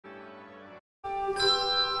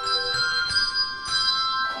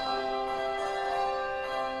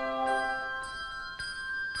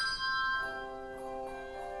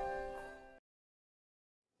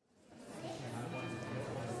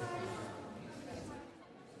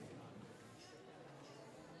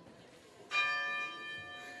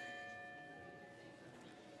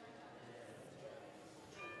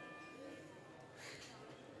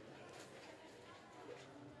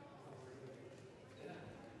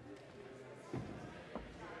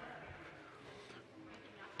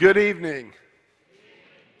Good evening.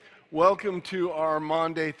 Welcome to our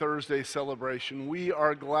Maundy Thursday celebration. We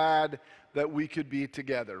are glad that we could be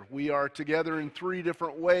together. We are together in three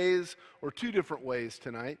different ways, or two different ways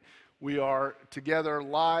tonight. We are together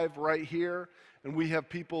live right here, and we have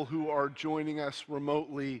people who are joining us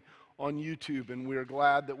remotely on YouTube, and we are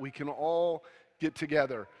glad that we can all get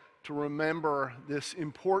together to remember this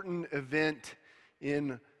important event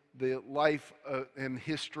in the life and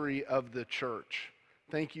history of the church.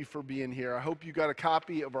 Thank you for being here. I hope you got a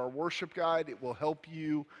copy of our worship guide. It will help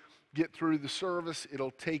you get through the service.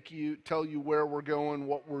 It'll tell you where we're going,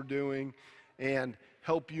 what we're doing, and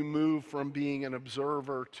help you move from being an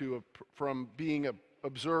observer to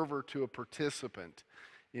a participant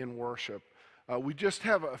in worship. We just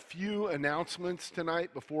have a few announcements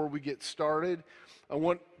tonight before we get started. I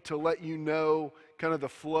want to let you know kind of the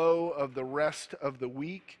flow of the rest of the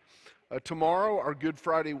week. Tomorrow, our Good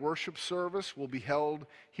Friday worship service will be held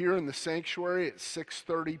here in the sanctuary at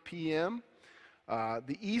 6:30 p.m.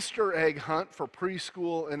 The Easter egg hunt for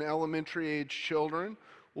preschool and elementary age children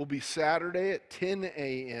will be Saturday at 10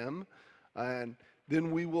 a.m. And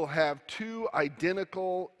then we will have two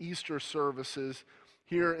identical Easter services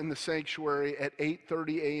here in the sanctuary at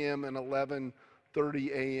 8:30 a.m. and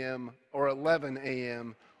 11:30 a.m. or 11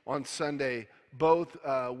 a.m. on Sunday, both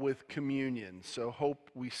with communion. So hope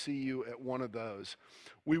we see you at one of those.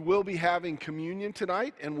 We will be having communion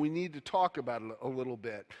tonight, and we need to talk about it a little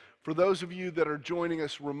bit. For those of you that are joining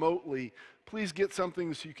us remotely, please get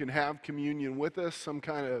something so you can have communion with us, some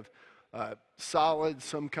kind of solid,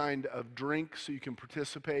 some kind of drink so you can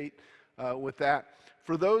participate with that.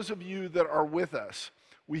 For those of you that are with us,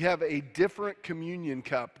 we have a different communion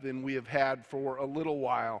cup than we have had for a little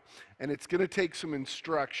while, and it's going to take some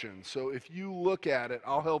instructions. So if you look at it,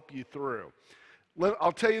 I'll help you through.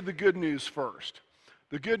 I'll tell you the good news first.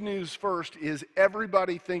 The good news first is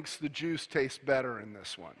everybody thinks the juice tastes better in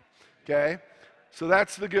this one, okay? So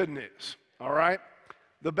that's the good news, all right?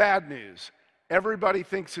 The bad news, everybody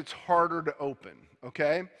thinks it's harder to open,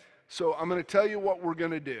 okay? So I'm going to tell you what we're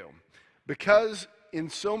going to do. Because in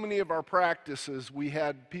so many of our practices, we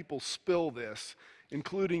had people spill this,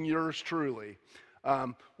 including yours truly.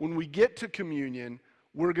 When we get to communion,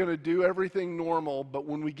 we're going to do everything normal, but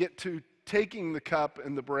when we get to taking the cup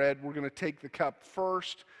and the bread, we're going to take the cup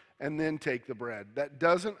first and then take the bread. That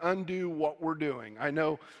doesn't undo what we're doing. I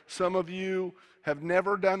know some of you have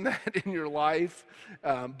never done that in your life,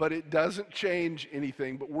 but it doesn't change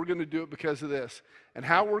anything, but we're going to do it because of this. And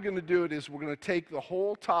how we're going to do it is we're going to take the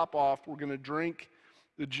whole top off, we're going to drink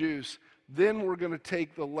the juice, then we're going to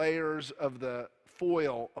take the layers of the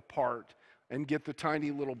foil apart and get the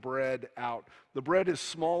tiny little bread out. The bread is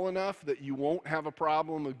small enough that you won't have a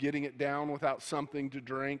problem of getting it down without something to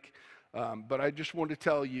drink, but I just want to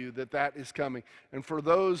tell you that that is coming. And for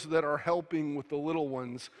those that are helping with the little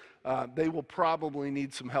ones, they will probably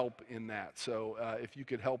need some help in that. So if you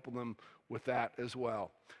could help them with that as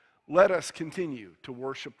well. Let us continue to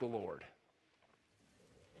worship the Lord.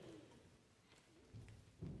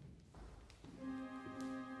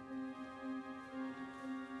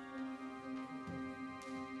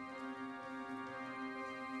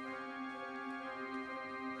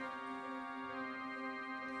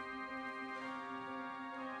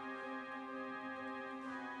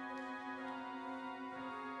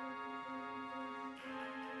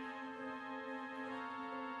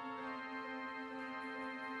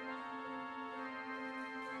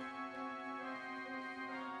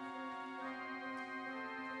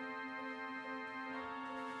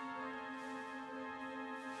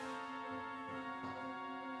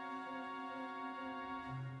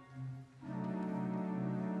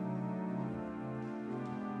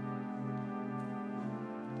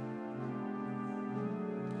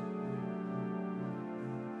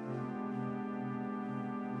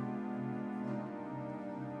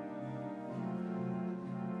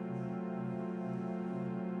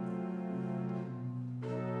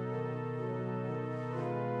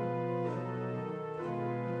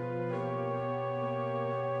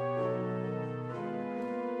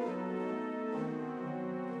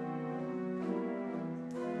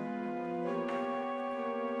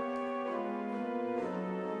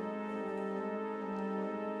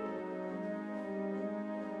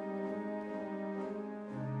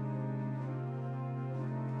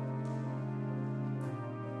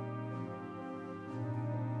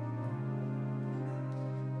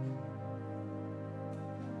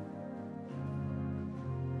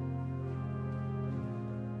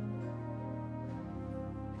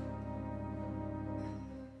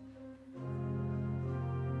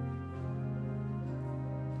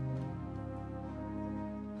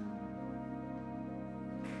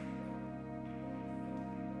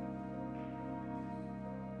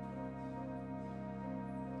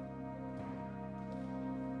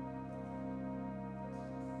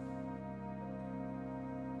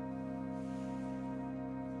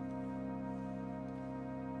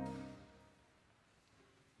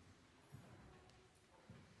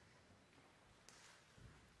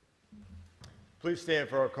 Please stand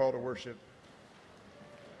for our call to worship.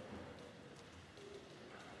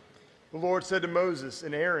 The Lord said to Moses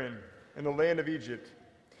and Aaron in the land of Egypt,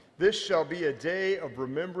 "This shall be a day of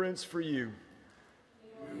remembrance for you.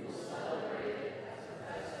 We will celebrate it as a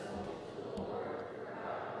festival to the Lord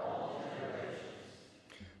throughout all generations.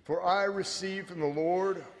 For I received from the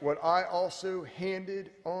Lord what I also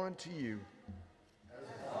handed on to you. As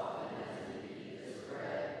often as we eat this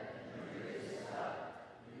bread and drink this cup,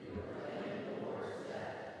 we proclaim the Lord's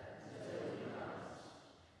death until he comes."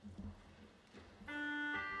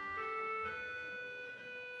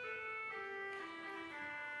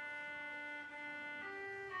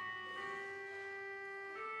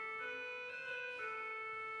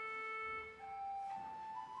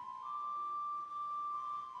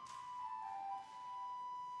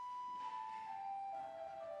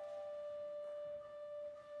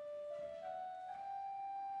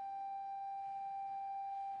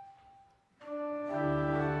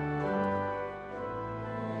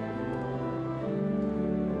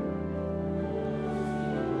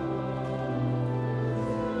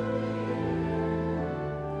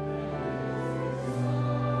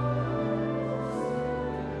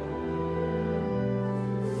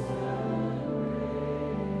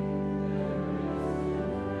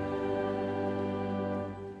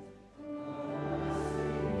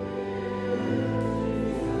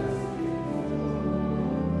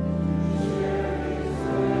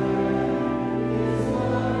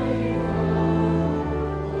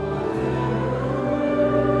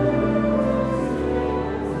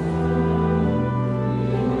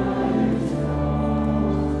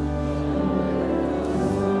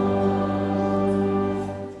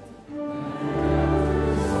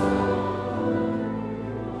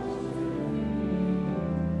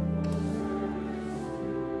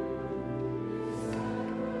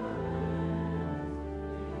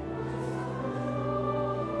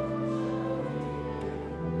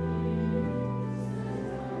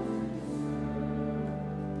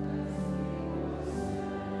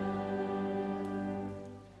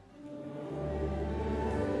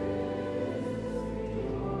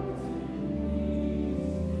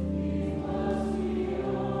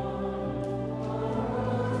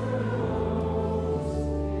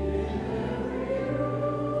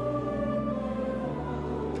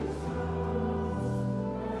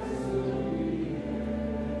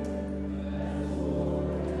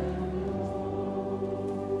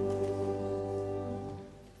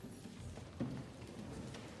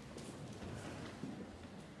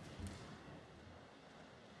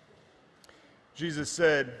 Jesus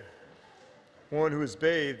said, "One who is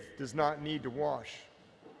bathed does not need to wash."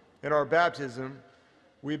 In our baptism,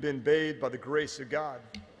 we've been bathed by the grace of God,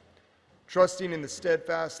 trusting in the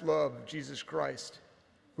steadfast love of Jesus Christ,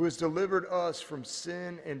 who has delivered us from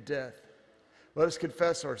sin and death. Let us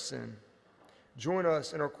confess our sin. Join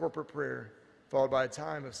us in our corporate prayer, followed by a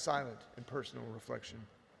time of silent and personal reflection.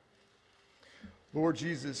 Lord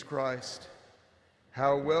Jesus Christ,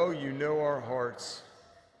 how well you know our hearts,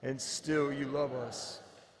 and still you love us.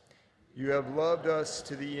 You have loved us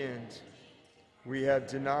to the end. We have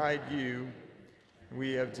denied you, and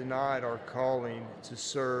we have denied our calling to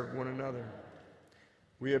serve one another.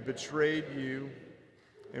 We have betrayed you,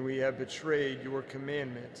 and we have betrayed your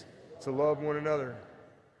commandment to love one another.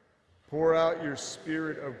 Pour out your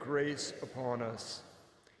Spirit of grace upon us.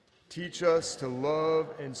 Teach us to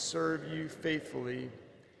love and serve you faithfully,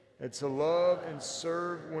 and to love and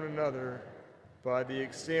serve one another by the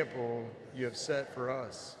example you have set for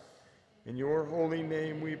us. In your holy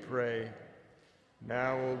name we pray.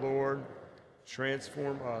 Now, O Lord,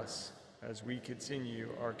 transform us as we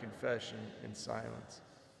continue our confession in silence.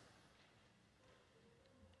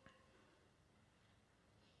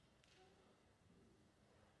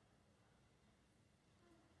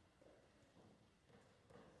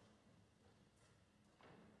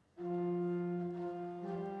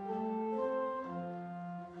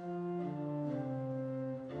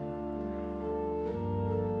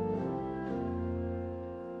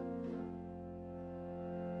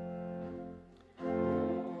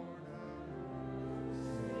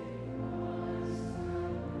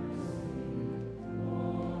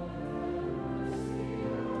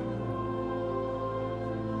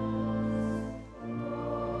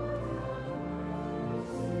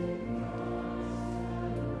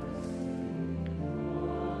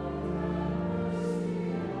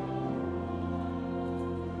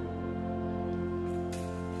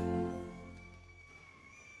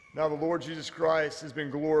 Now the Lord Jesus Christ has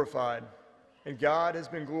been glorified, and God has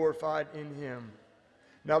been glorified in him.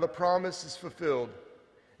 Now the promise is fulfilled,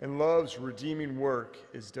 and love's redeeming work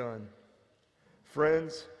is done.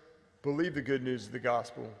 Friends, Believe the good news of the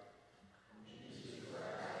gospel.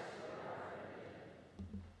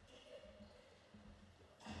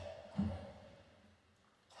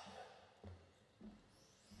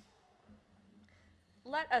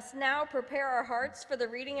 Let us now prepare our hearts for the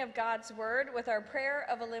reading of God's word with our prayer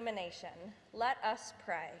of illumination. Let us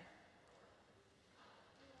pray.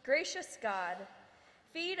 Gracious God,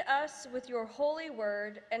 feed us with your holy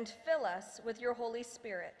word and fill us with your Holy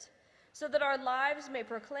Spirit, so that our lives may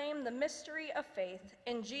proclaim the mystery of faith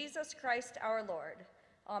in Jesus Christ our Lord.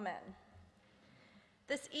 Amen.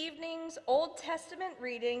 This evening's Old Testament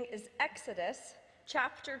reading is Exodus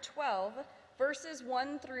chapter 12, verses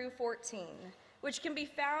 1 through 14, which can be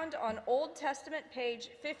found on Old Testament page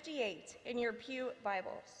 58 in your pew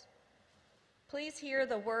Bibles. Please hear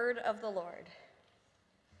the word of the Lord.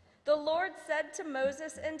 The Lord said to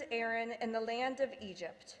Moses and Aaron in the land of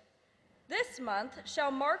Egypt, "This month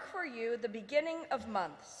shall mark for you the beginning of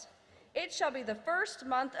months. It shall be the first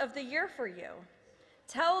month of the year for you.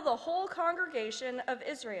 Tell the whole congregation of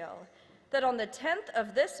Israel that on the 10th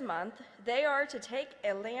of this month they are to take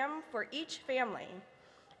a lamb for each family,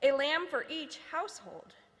 a lamb for each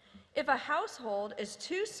household. If a household is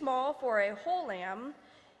too small for a whole lamb,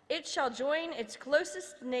 it shall join its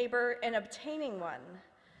closest neighbor in obtaining one.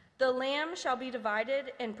 The lamb shall be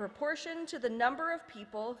divided in proportion to the number of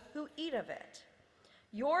people who eat of it.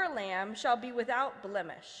 Your lamb shall be without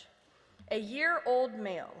blemish, a year-old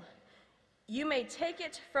male. You may take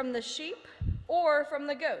it from the sheep or from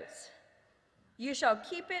the goats. You shall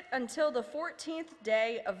keep it until the 14th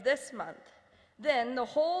day of this month. Then the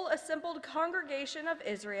whole assembled congregation of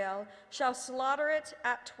Israel shall slaughter it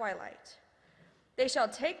at twilight. They shall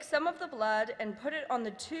take some of the blood and put it on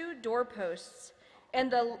the 2 doorposts and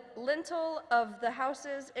the lintel of the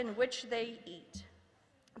houses in which they eat.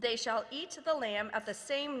 They shall eat the lamb at the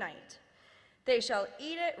same night. They shall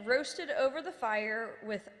eat it roasted over the fire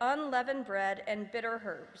with unleavened bread and bitter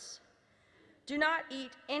herbs. Do not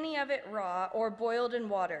eat any of it raw or boiled in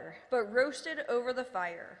water, but roasted over the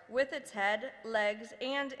fire, with its head, legs,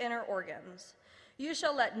 and inner organs. You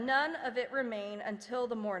shall let none of it remain until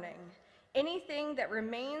the morning. Anything that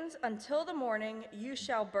remains until the morning you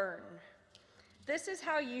shall burn. This is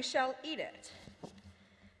how you shall eat it.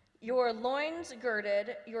 Your loins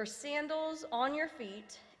girded, your sandals on your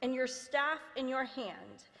feet, and your staff in your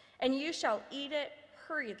hand, and you shall eat it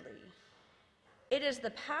hurriedly. It is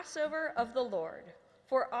the Passover of the Lord,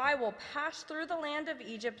 for I will pass through the land of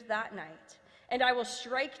Egypt that night, and I will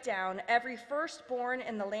strike down every firstborn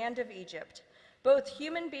in the land of Egypt, both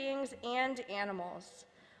human beings and animals.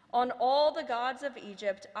 On all the gods of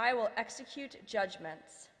Egypt I will execute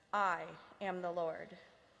judgments. I am the Lord.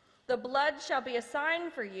 The blood shall be a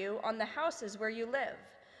sign for you on the houses where you live.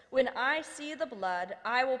 When I see the blood,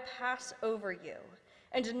 I will pass over you,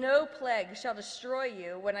 and no plague shall destroy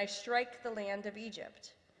you when I strike the land of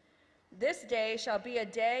Egypt. This day shall be a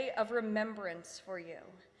day of remembrance for you.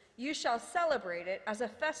 You shall celebrate it as a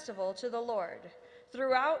festival to the Lord.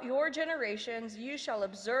 Throughout your generations you shall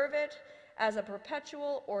observe it as a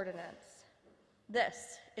perpetual ordinance.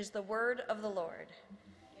 This is the word of the Lord.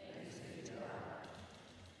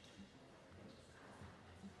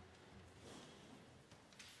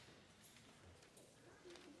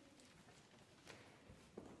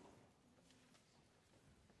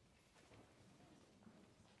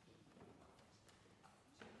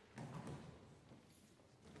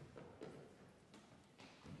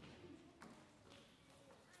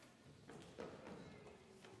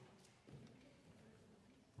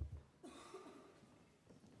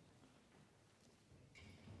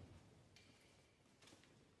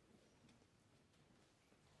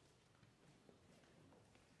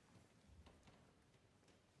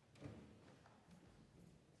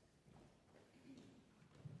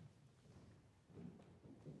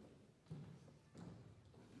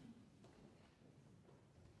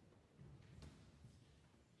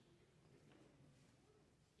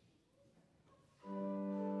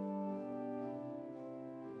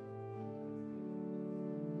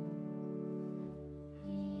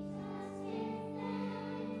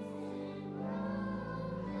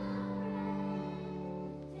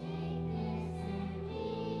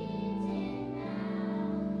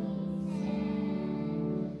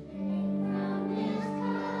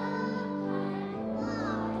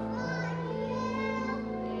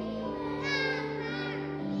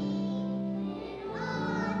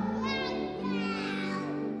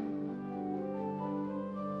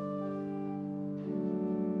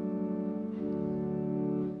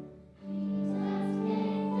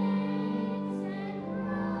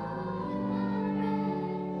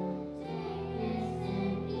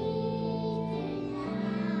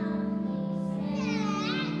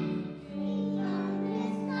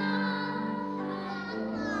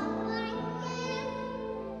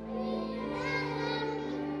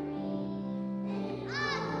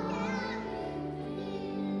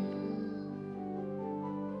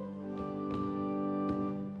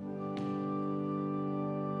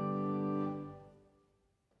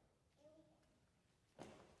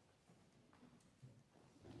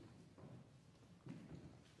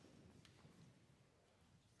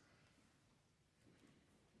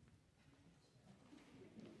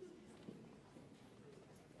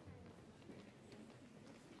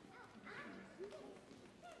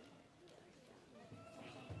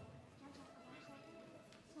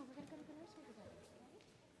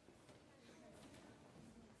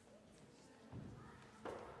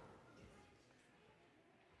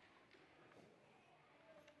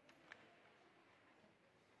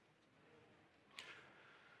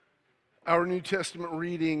 Our New Testament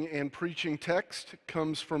reading and preaching text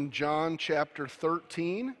comes from John chapter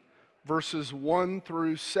 13, verses 1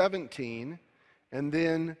 through 17, and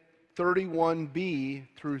then 31b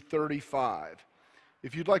through 35.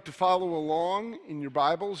 If you'd like to follow along in your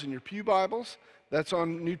Bibles, in your pew Bibles, that's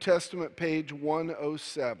on New Testament page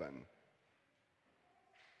 107.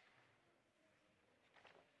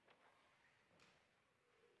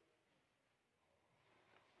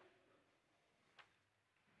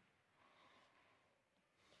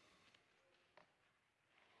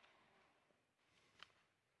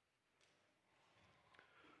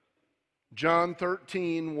 John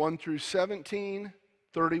 13, 1 through 17,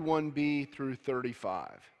 31b through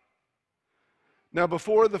 35. Now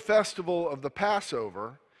before the festival of the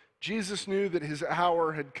Passover, Jesus knew that his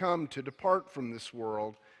hour had come to depart from this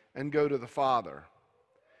world and go to the Father.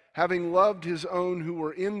 Having loved his own who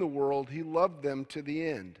were in the world, he loved them to the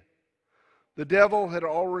end. The devil had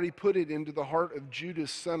already put it into the heart of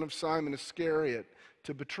Judas, son of Simon Iscariot,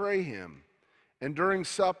 to betray him. And during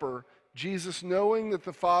supper, Jesus, knowing that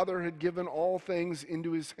the Father had given all things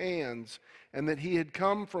into his hands, and that he had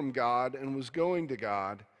come from God and was going to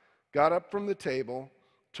God, got up from the table,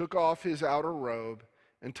 took off his outer robe,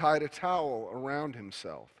 and tied a towel around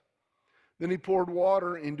himself. Then he poured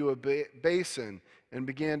water into a basin and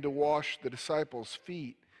began to wash the disciples'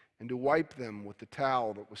 feet and to wipe them with the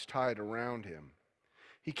towel that was tied around him.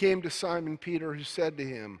 He came to Simon Peter, who said to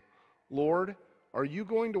him, "Lord, are you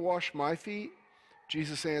going to wash my feet?"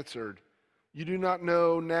 Jesus answered, "You do not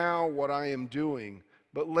know now what I am doing,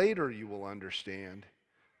 but later you will understand."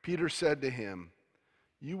 Peter said to him,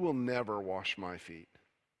 "You will never wash my feet."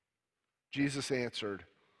 Jesus answered,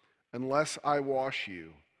 "Unless I wash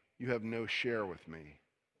you, you have no share with me."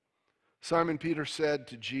 Simon Peter said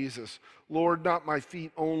to Jesus, "Lord, not my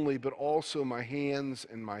feet only, but also my hands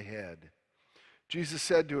and my head." Jesus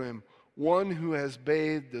said to him, "One who has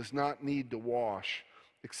bathed does not need to wash,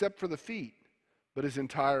 except for the feet, but is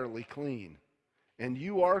entirely clean. And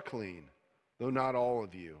you are clean, though not all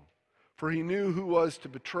of you." For he knew who was to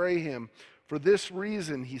betray him. For this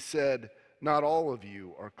reason he said, "Not all of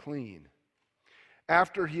you are clean."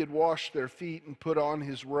 After he had washed their feet and put on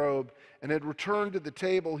his robe and had returned to the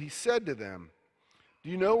table, he said to them, "Do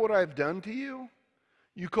you know what I have done to you?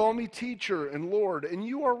 You call me teacher and Lord, and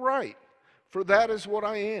you are right, for that is what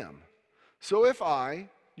I am. So if I,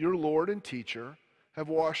 your Lord and teacher, have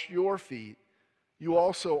washed your feet, you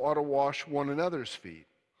also ought to wash one another's feet.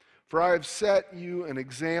 For I have set you an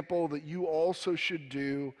example that you also should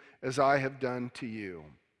do as I have done to you.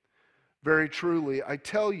 Very truly, I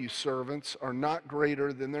tell you, servants are not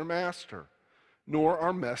greater than their master, nor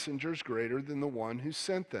are messengers greater than the one who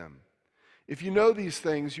sent them. If you know these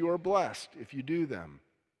things, you are blessed if you do them."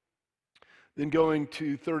 Then going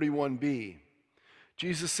to 31b,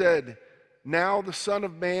 Jesus said, "Now the Son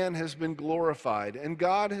of Man has been glorified, and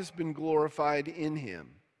God has been glorified in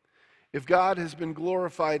him. If God has been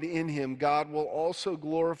glorified in him, God will also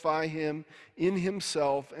glorify him in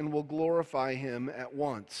himself and will glorify him at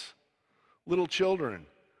once. Little children,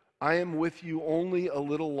 I am with you only a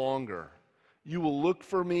little longer. You will look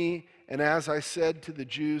for me, and as I said to the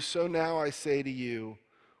Jews, so now I say to you,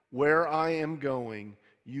 where I am going,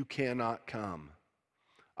 you cannot come.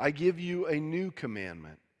 I give you a new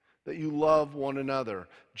commandment, that you love one another.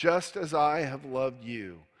 Just as I have loved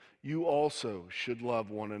you, you also should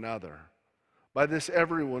love one another. By this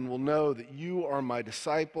everyone will know that you are my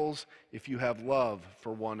disciples if you have love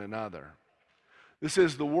for one another." This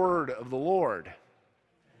is the word of the Lord.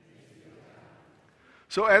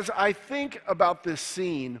 So as I think about this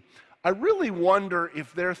scene, I really wonder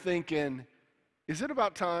if they're thinking, is it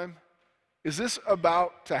about time? Is this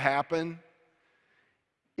about to happen?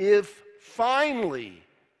 If finally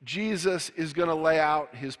Jesus is going to lay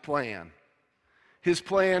out his plan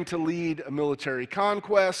to lead a military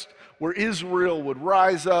conquest where Israel would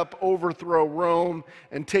rise up, overthrow Rome,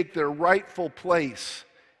 and take their rightful place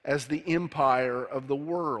as the empire of the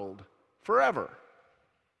world forever.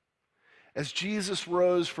 As Jesus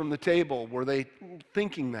rose from the table, were they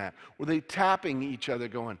thinking that? Were they tapping each other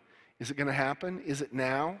going, is it going to happen? Is it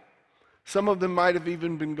now? Some of them might have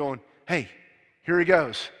even been going, hey, here he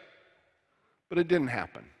goes. But it didn't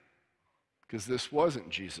happen because this wasn't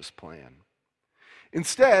Jesus' plan.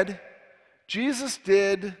 Instead, Jesus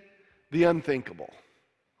did the unthinkable.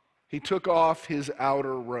 He took off his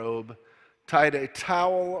outer robe, tied a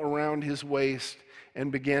towel around his waist, and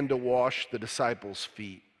began to wash the disciples'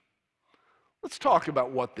 feet. Let's talk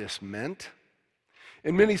about what this meant.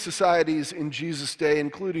 In many societies in Jesus' day,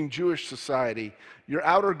 including Jewish society, your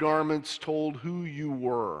outer garments told who you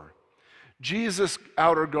were. Jesus'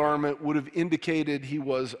 outer garment would have indicated he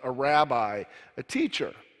was a rabbi, a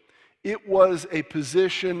teacher. It was a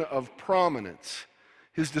position of prominence.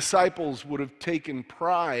 His disciples would have taken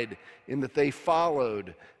pride in that they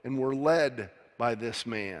followed and were led by this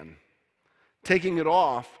man. Taking it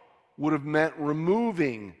off would have meant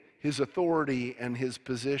removing his authority and his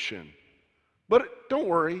position. But don't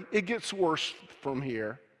worry, it gets worse from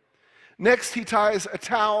here. Next, he ties a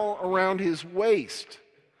towel around his waist.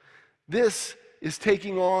 This is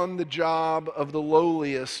taking on the job of the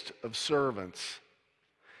lowliest of servants.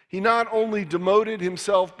 He not only demoted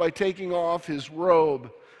himself by taking off his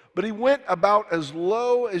robe, but he went about as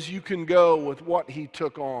low as you can go with what he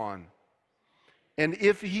took on. And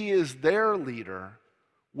if he is their leader,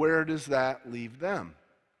 where does that leave them?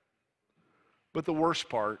 But the worst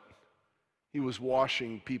part, he was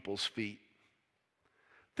washing people's feet.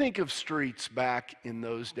 Think of streets back in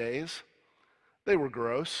those days. They were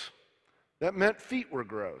gross. That meant feet were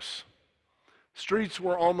gross. Streets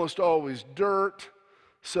were almost always dirt,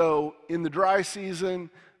 so in the dry season,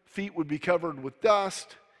 feet would be covered with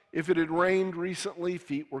dust. If it had rained recently,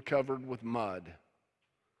 feet were covered with mud.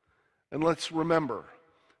 And let's remember,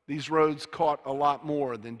 these roads caught a lot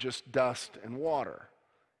more than just dust and water.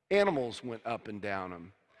 Animals went up and down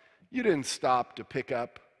them. You didn't stop to pick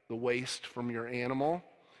up the waste from your animal.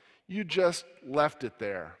 You just left it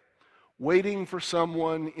there, waiting for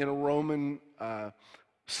someone in a Roman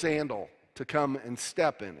sandal to come and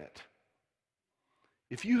step in it.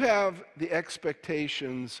 If you have the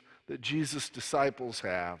expectations that Jesus' disciples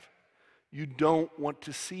have, you don't want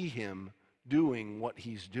to see him doing what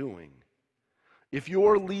he's doing. If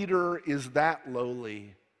your leader is that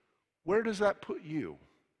lowly, where does that put you?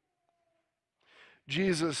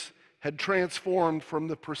 Jesus had transformed from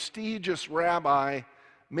the prestigious rabbi,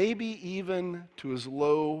 maybe even to as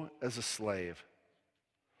low as a slave.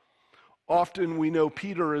 Often we know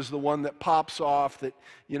Peter is the one that pops off, that,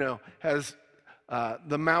 has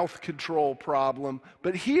the mouth control problem.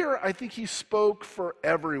 But here, I think he spoke for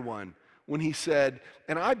everyone when he said,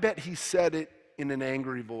 and I bet he said it in an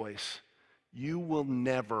angry voice, "You will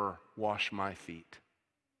never wash my feet."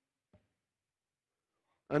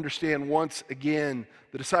 Understand, once again,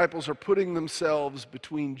 the disciples are putting themselves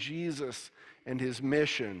between Jesus and his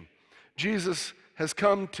mission. Jesus has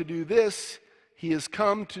come to do this. He has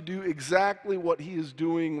come to do exactly what he is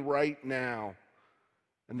doing right now.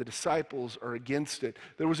 And the disciples are against it.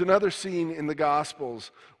 There was another scene in the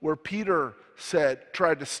Gospels where Peter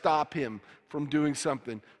tried to stop him from doing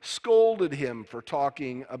something, scolded him for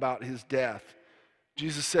talking about his death.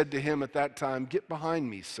 Jesus said to him at that time, "Get behind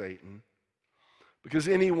me, Satan." Because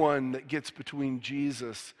anyone that gets between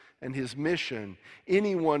Jesus and his mission,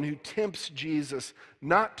 anyone who tempts Jesus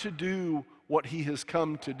not to do what he has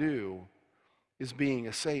come to do, is being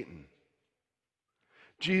a Satan.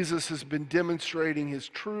 Jesus has been demonstrating his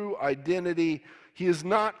true identity. He has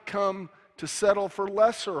not come to settle for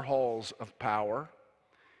lesser halls of power.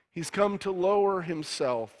 He's come to lower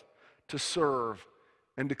himself, to serve,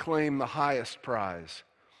 and to claim the highest prize,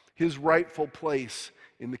 his rightful place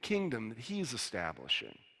in the kingdom that he's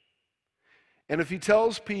establishing. And if he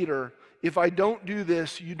tells Peter, "If I don't do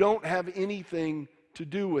this, you don't have anything to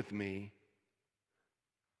do with me,"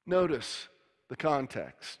 notice the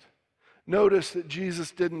context. Notice that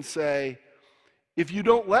Jesus didn't say, "If you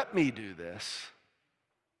don't let me do this."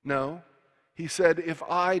 No, he said, "If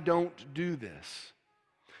I don't do this."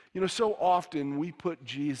 So often we put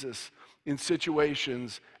Jesus in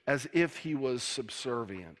situations as if he was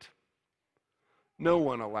subservient. No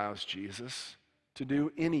one allows Jesus to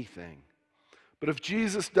do anything. But if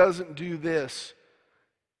Jesus doesn't do this,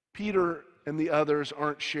 Peter and the others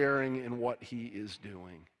aren't sharing in what he is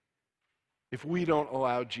doing. If we don't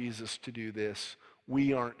allow Jesus to do this,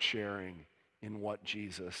 we aren't sharing in what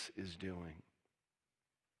Jesus is doing.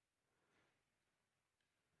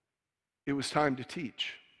 It was time to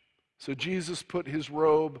teach. So Jesus put his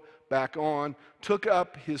robe back on, took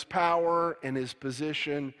up his power and his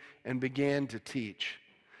position, and began to teach.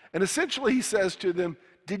 And essentially he says to them,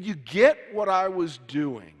 "Did you get what I was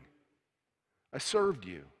doing? I served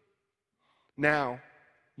you. Now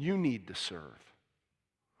you need to serve."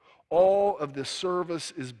 All of this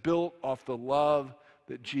service is built off the love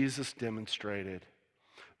that Jesus demonstrated.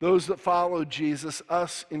 Those that follow Jesus,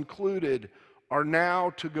 us included, are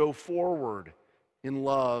now to go forward in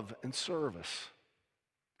love and service.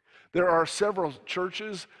 There are several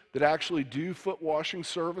churches that actually do foot washing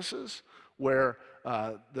services where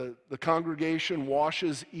the congregation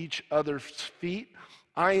washes each other's feet.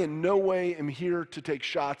 I in no way am here to take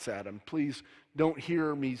shots at them. Please don't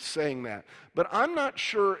hear me saying that. But I'm not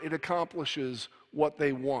sure it accomplishes what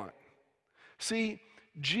they want. See,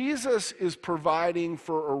 Jesus is providing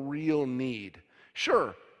for a real need.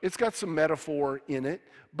 Sure, it's got some metaphor in it,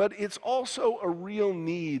 but it's also a real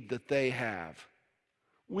need that they have.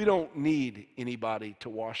 We don't need anybody to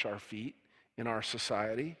wash our feet in our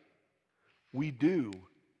society. We do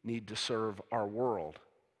need to serve our world,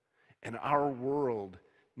 and our world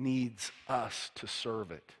needs us to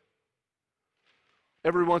serve it.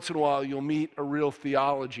 Every once in a while, you'll meet a real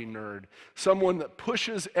theology nerd, someone that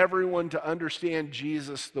pushes everyone to understand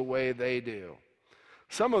Jesus the way they do.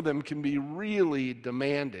 Some of them can be really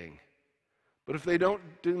demanding, but if they don't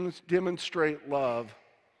demonstrate love,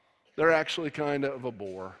 they're actually kind of a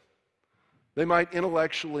bore. They might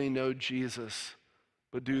intellectually know Jesus,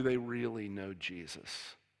 but do they really know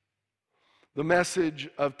Jesus? The message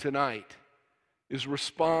of tonight is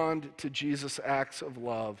respond to Jesus' acts of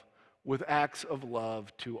love with acts of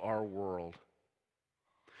love to our world.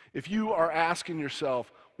 If you are asking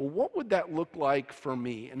yourself, well, what would that look like for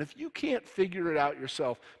me? And if you can't figure it out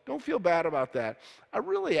yourself, don't feel bad about that. I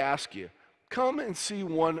really ask you, come and see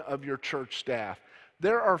one of your church staff.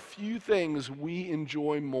 There are few things we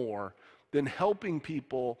enjoy more than helping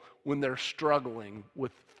people when they're struggling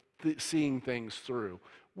with seeing things through.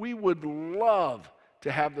 We would love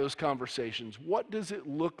to have those conversations. What does it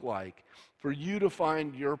look like for you to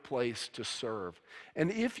find your place to serve? And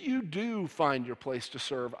if you do find your place to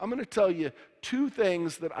serve, I'm going to tell you two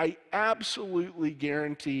things that I absolutely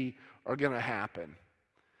guarantee are going to happen.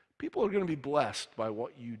 People are going to be blessed by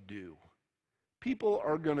what you do. People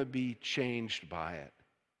are going to be changed by it.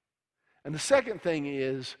 And the second thing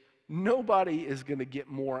is, nobody is going to get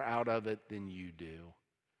more out of it than you do.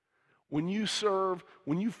 When you serve,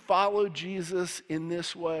 when you follow Jesus in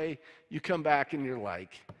this way, you come back and you're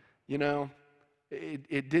like, you know,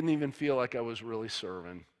 it didn't even feel like I was really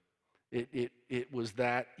serving. It was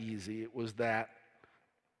that easy. It was that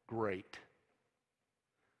great.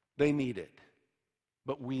 They need it,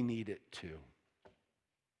 but we need it too.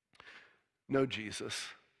 Know Jesus.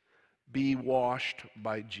 Be washed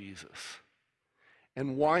by Jesus.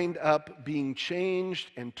 And wind up being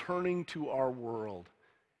changed and turning to our world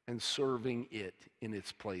and serving it in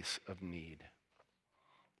its place of need.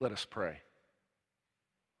 Let us pray.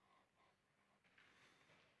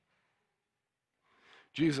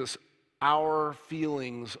 Jesus, our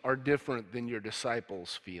feelings are different than your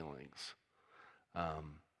disciples' feelings.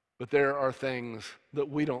 But there are things that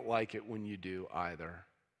we don't like it when you do either.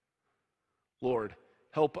 Lord,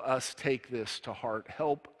 help us take this to heart.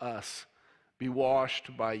 Help us be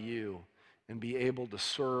washed by you and be able to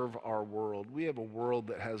serve our world. We have a world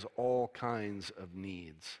that has all kinds of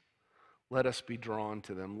needs. Let us be drawn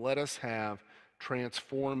to them. Let us have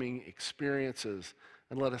transforming experiences,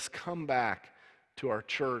 and let us come back to our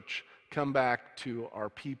church, come back to our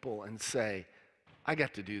people and say, I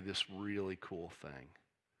got to do this really cool thing.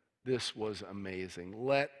 This was amazing.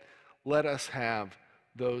 Let us have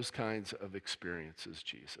those kinds of experiences,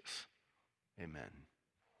 Jesus. Amen.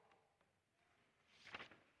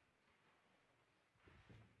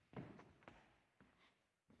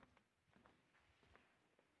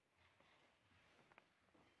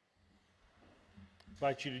 I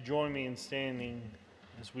invite you to join me in standing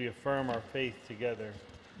as we affirm our faith together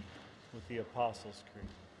with the Apostles' Creed.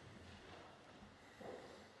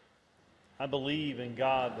 I believe in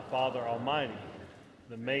God, the Father Almighty,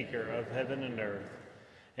 the maker of heaven and earth,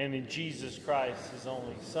 and in Jesus Christ, his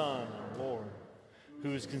only Son and Lord, who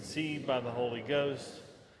was conceived by the Holy Ghost,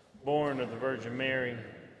 born of the Virgin Mary,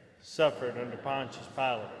 suffered under Pontius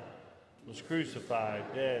Pilate, was crucified,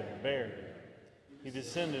 dead, and buried. He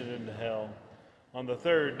descended into hell. On the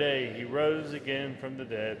third day he rose again from the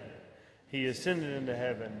dead. He ascended into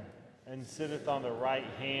heaven, and sitteth on the right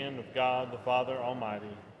hand of God the Father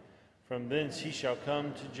Almighty. From thence he shall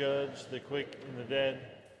come to judge the quick and the dead.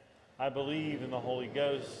 I believe in the Holy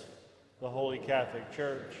Ghost, the Holy Catholic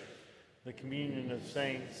Church, the communion of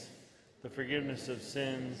saints, the forgiveness of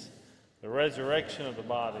sins, the resurrection of the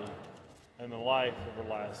body, and the life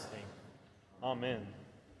everlasting. Amen.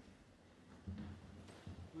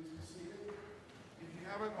 Please be seated. If you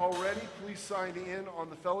haven't already, please sign in on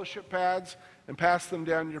the fellowship pads and pass them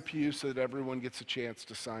down your pew so that everyone gets a chance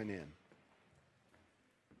to sign in.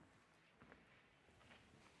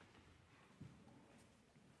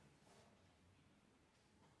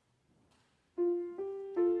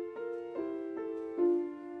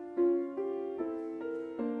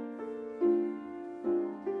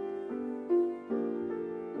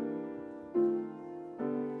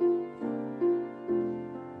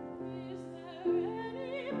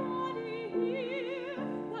 Anybody here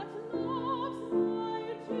that loves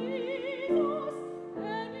my Jesus?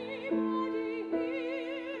 Anybody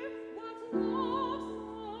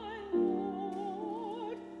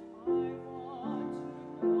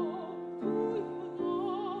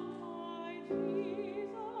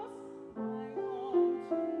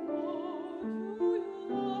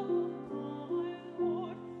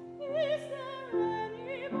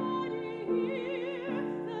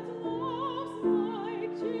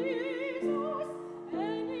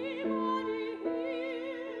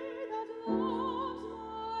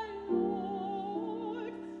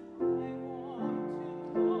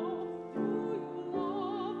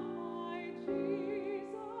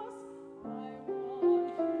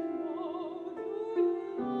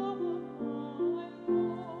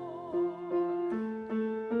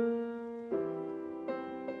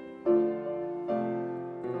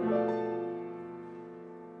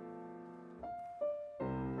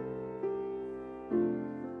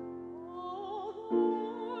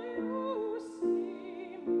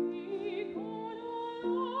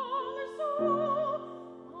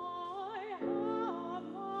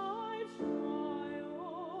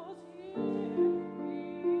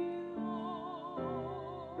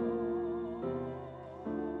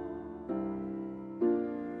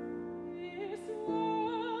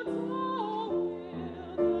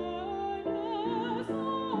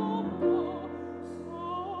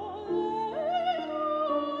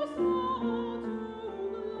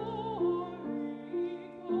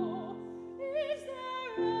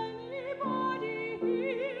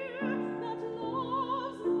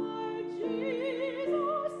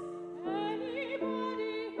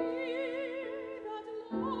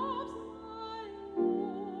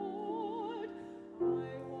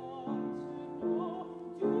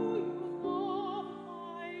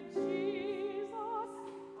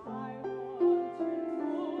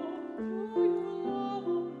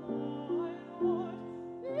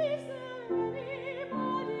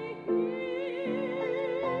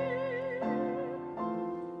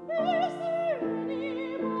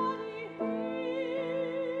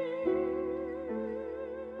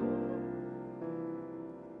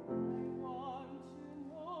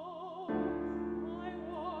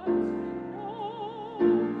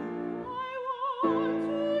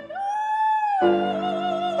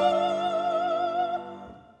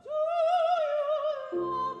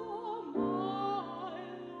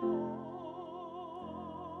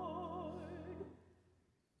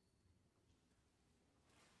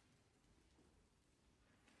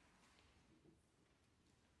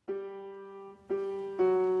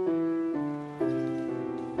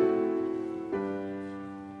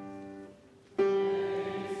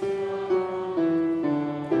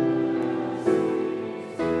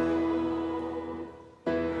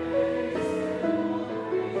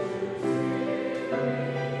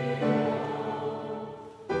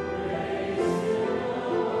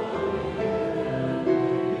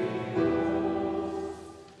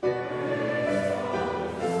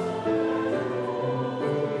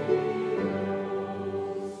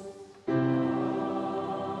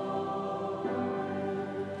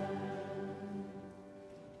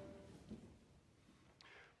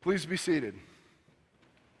Please be seated.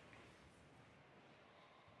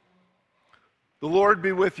 The Lord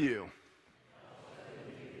be with you.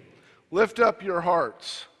 Lift up your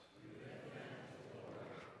hearts.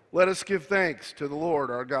 Let us give thanks to the Lord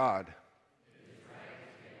our God.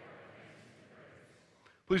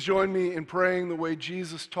 Please join me in praying the way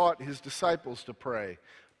Jesus taught his disciples to pray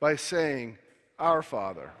by saying, Our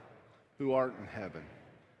Father, who art in heaven,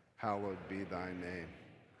 hallowed be thy name.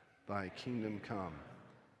 Thy kingdom come,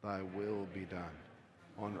 thy will be done,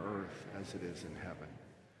 on earth as it is in heaven.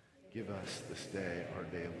 Give us this day our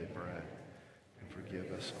daily bread, and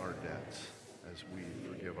forgive us our debts as we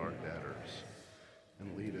forgive our debtors.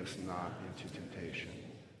 And lead us not into temptation,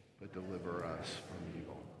 but deliver us from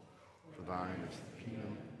evil. For thine is the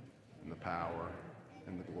kingdom, and the power,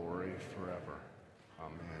 and the glory forever.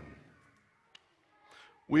 Amen.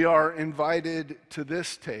 We are invited to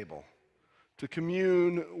this table to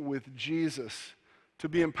commune with Jesus, to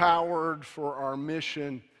be empowered for our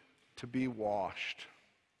mission to be washed.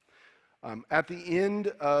 At the end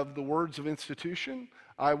of the words of institution,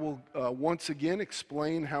 I will once again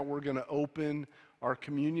explain how we're going to open our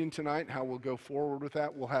communion tonight, how we'll go forward with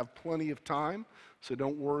that. We'll have plenty of time, so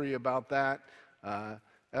don't worry about that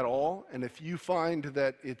at all. And if you find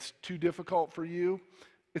that it's too difficult for you,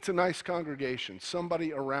 it's a nice congregation.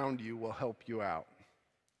 Somebody around you will help you out.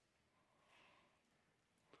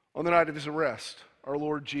 On the night of his arrest, our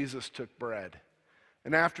Lord Jesus took bread,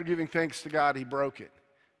 and after giving thanks to God, he broke it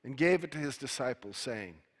and gave it to his disciples,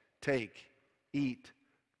 saying, Take, eat,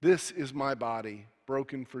 this is my body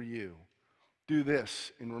broken for you. Do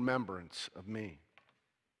this in remembrance of me.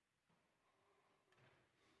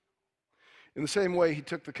 In the same way, he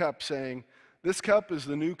took the cup, saying, This cup is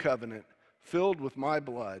the new covenant, filled with my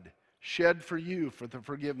blood, shed for you for the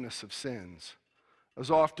forgiveness of sins. As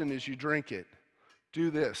often as you drink it, do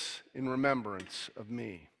this in remembrance of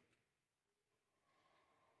me.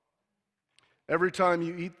 Every time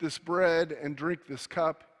you eat this bread and drink this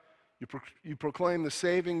cup, you proclaim the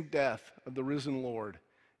saving death of the risen Lord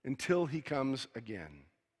until he comes again.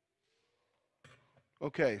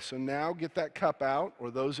 Okay, so now get that cup out,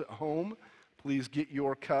 or those at home, please get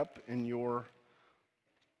your cup and your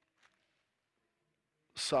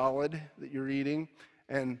solid that you're eating.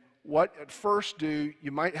 And what at first do,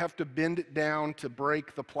 you might have to bend it down to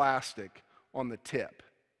break the plastic on the tip.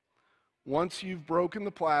 Once you've broken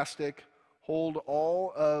the plastic, hold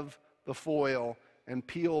all of the foil and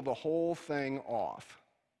peel the whole thing off.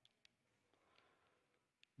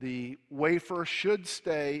 The wafer should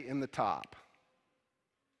stay in the top.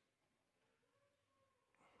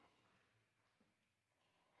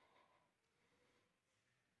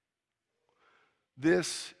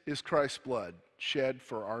 This is Christ's blood shed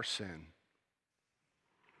for our sin.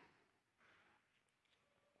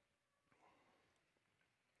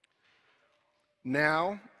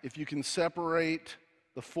 Now, if you can separate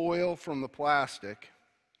the foil from the plastic,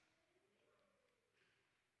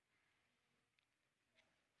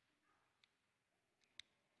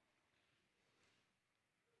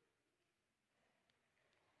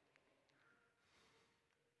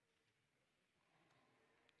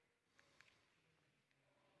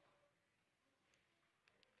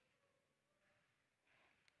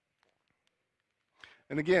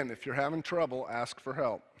 and again, if you're having trouble, ask for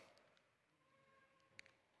help.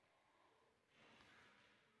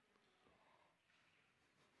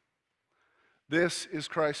 This is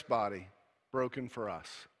Christ's body, broken for us.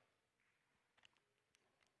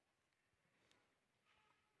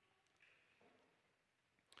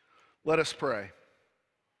 Let us pray.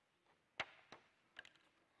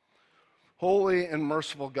 Holy and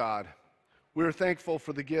merciful God, we are thankful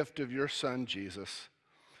for the gift of your Son, Jesus.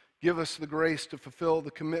 Give us the grace to fulfill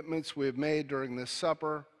the commitments we have made during this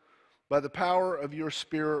supper. By the power of your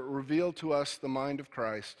Spirit, reveal to us the mind of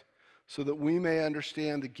Christ, so that we may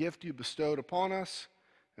understand the gift you bestowed upon us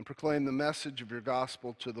and proclaim the message of your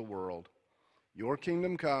gospel to the world. Your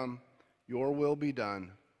kingdom come, your will be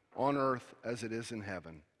done, on earth as it is in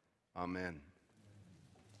heaven. Amen.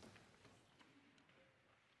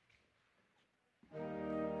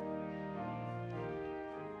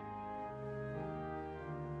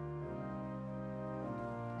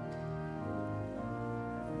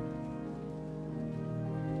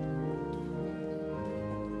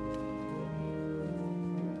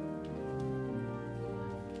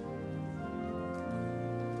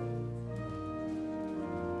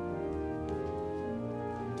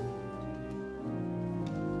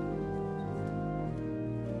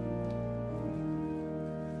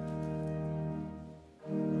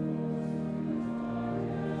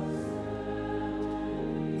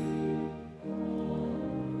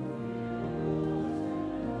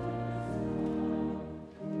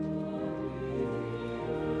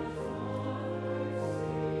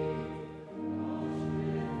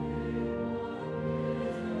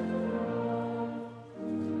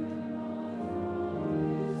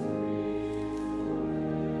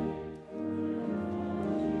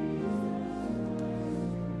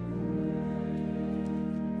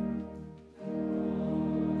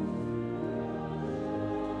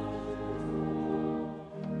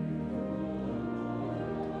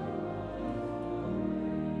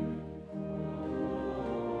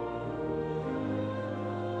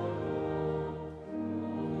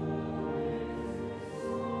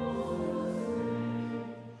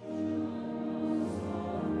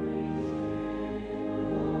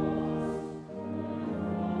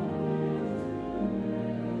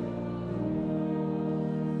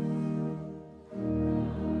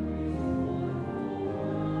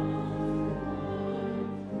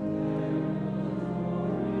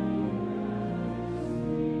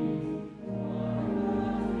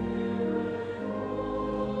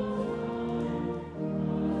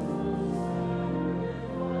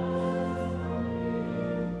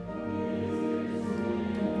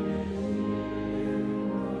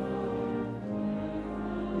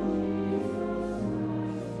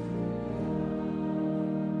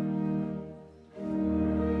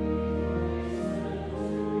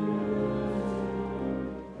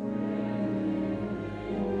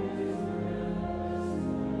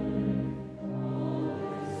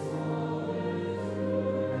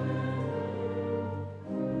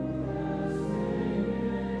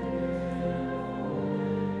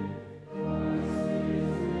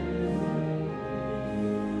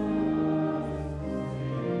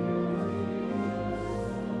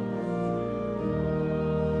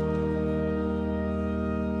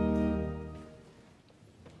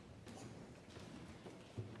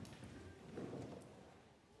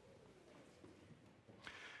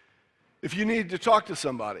 If you need to talk to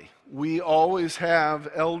somebody, we always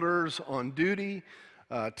have elders on duty.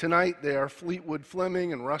 Tonight they are Fleetwood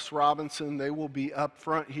Fleming and Russ Robinson. They will be up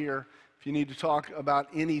front here if you need to talk about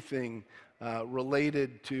anything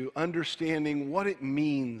related to understanding what it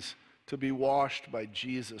means to be washed by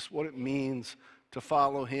Jesus, what it means to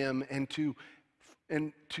follow him, and to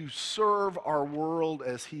serve our world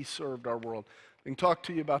as he served our world. They can talk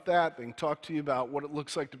to you about that. They can talk to you about what it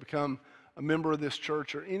looks like to become a member of this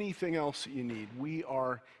church or anything else that you need. We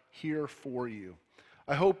are here for you.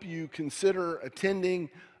 I hope you consider attending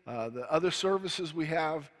the other services we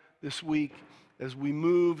have this week as we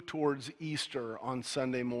move towards Easter on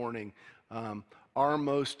Sunday morning, our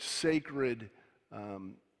most sacred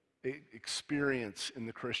experience in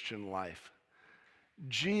the Christian life.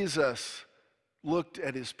 Jesus looked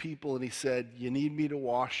at his people and he said, "You need me to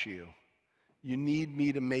wash you. You need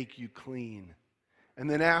me to make you clean. And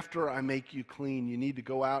then after I make you clean, you need to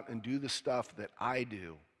go out and do the stuff that I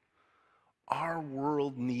do." Our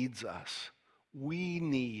world needs us. We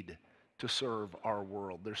need to serve our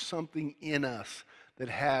world. There's something in us that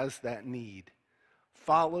has that need.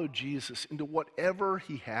 Follow Jesus into whatever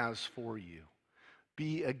he has for you.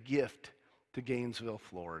 Be a gift to Gainesville,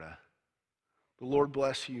 Florida. The Lord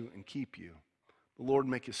bless you and keep you. The Lord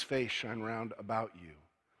make his face shine round about you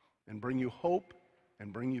and bring you hope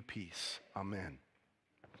and bring you peace. Amen.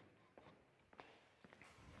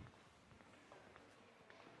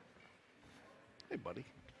 Hey, buddy.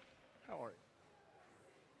 How are you?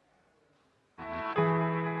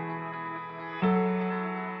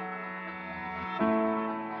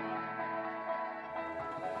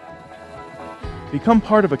 Become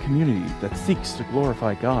part of a community that seeks to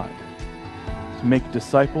glorify God, to make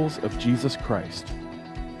disciples of Jesus Christ,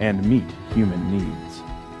 and meet human needs.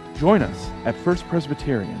 Join us at First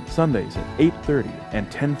Presbyterian Sundays at 8:30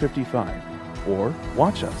 and 10:55, or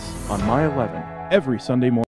watch us on My 11 every Sunday morning.